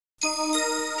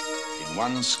In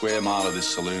 1 square mile of this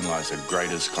saloon lies the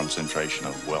greatest concentration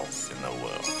of wealth in the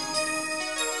world.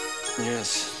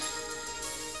 Yes.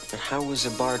 But how was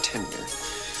a bartender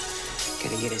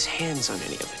gonna get his hands on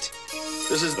any of it?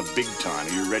 This is the big time.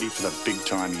 Are you ready for the big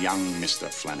time, young Mr.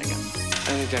 Flanagan?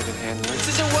 I think I can handle it. This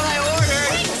isn't what I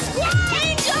ordered!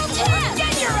 Angel 10!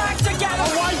 Get your act together!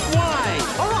 A white wine!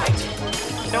 All right.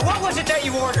 Now, what was it that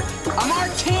you ordered? A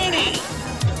martini!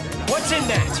 What's in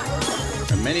that?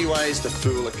 There are many ways to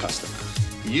fool a customer.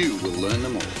 You will learn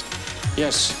them all.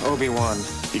 Yes, Obi-Wan.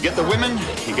 You get the women,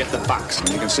 you get the bucks. And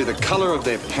you can see the color of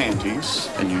their panties,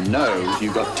 and you know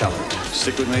you got talent.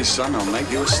 Stick with me, son. I'll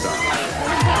make you a star.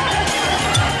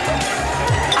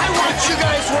 I want you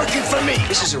guys working for me!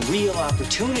 This is a real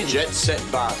opportunity. Jet set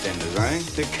bartenders, eh?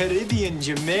 The Caribbean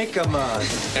Jamaica man.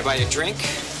 Can I buy you a drink?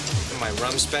 My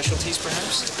rum specialties,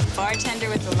 perhaps? Bartender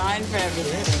with a line for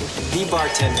everything. The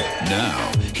bartender.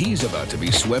 Now, he's about to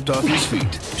be swept off his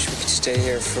feet Wish we could stay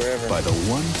here forever. by the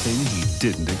one thing he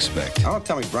didn't expect. Don't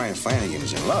tell me Bryan Flanagan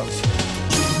is in love.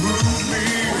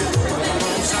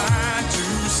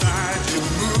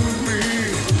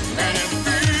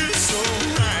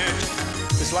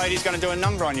 This lady's gonna do a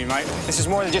number on you, mate. This is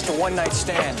more than just a one-night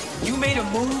stand. You made a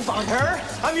move on her?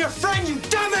 I'm your friend, you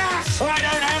dumbass! I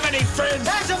don't have any friends.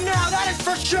 As of now, that is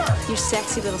for sure! Your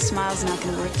sexy little smile's not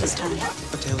gonna work this time.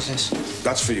 What the hell's this?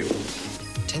 That's for you.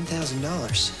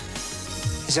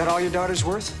 $10,000. Is that all your daughter's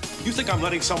worth? You think I'm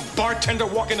letting some bartender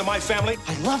walk into my family?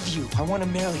 I love you. I want to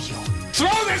marry you. Throw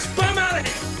this bum out of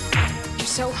here! You're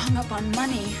so hung up on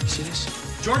money. See this?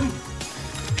 Jordan,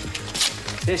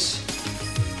 This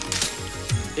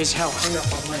is how hung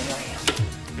up on money I am.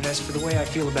 And as for the way I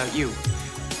feel about you,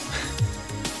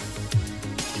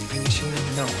 I guess you'll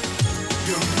never know.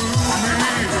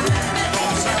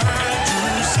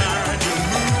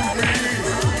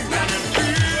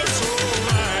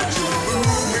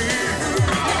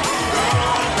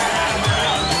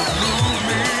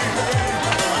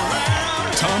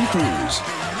 Tom Cruise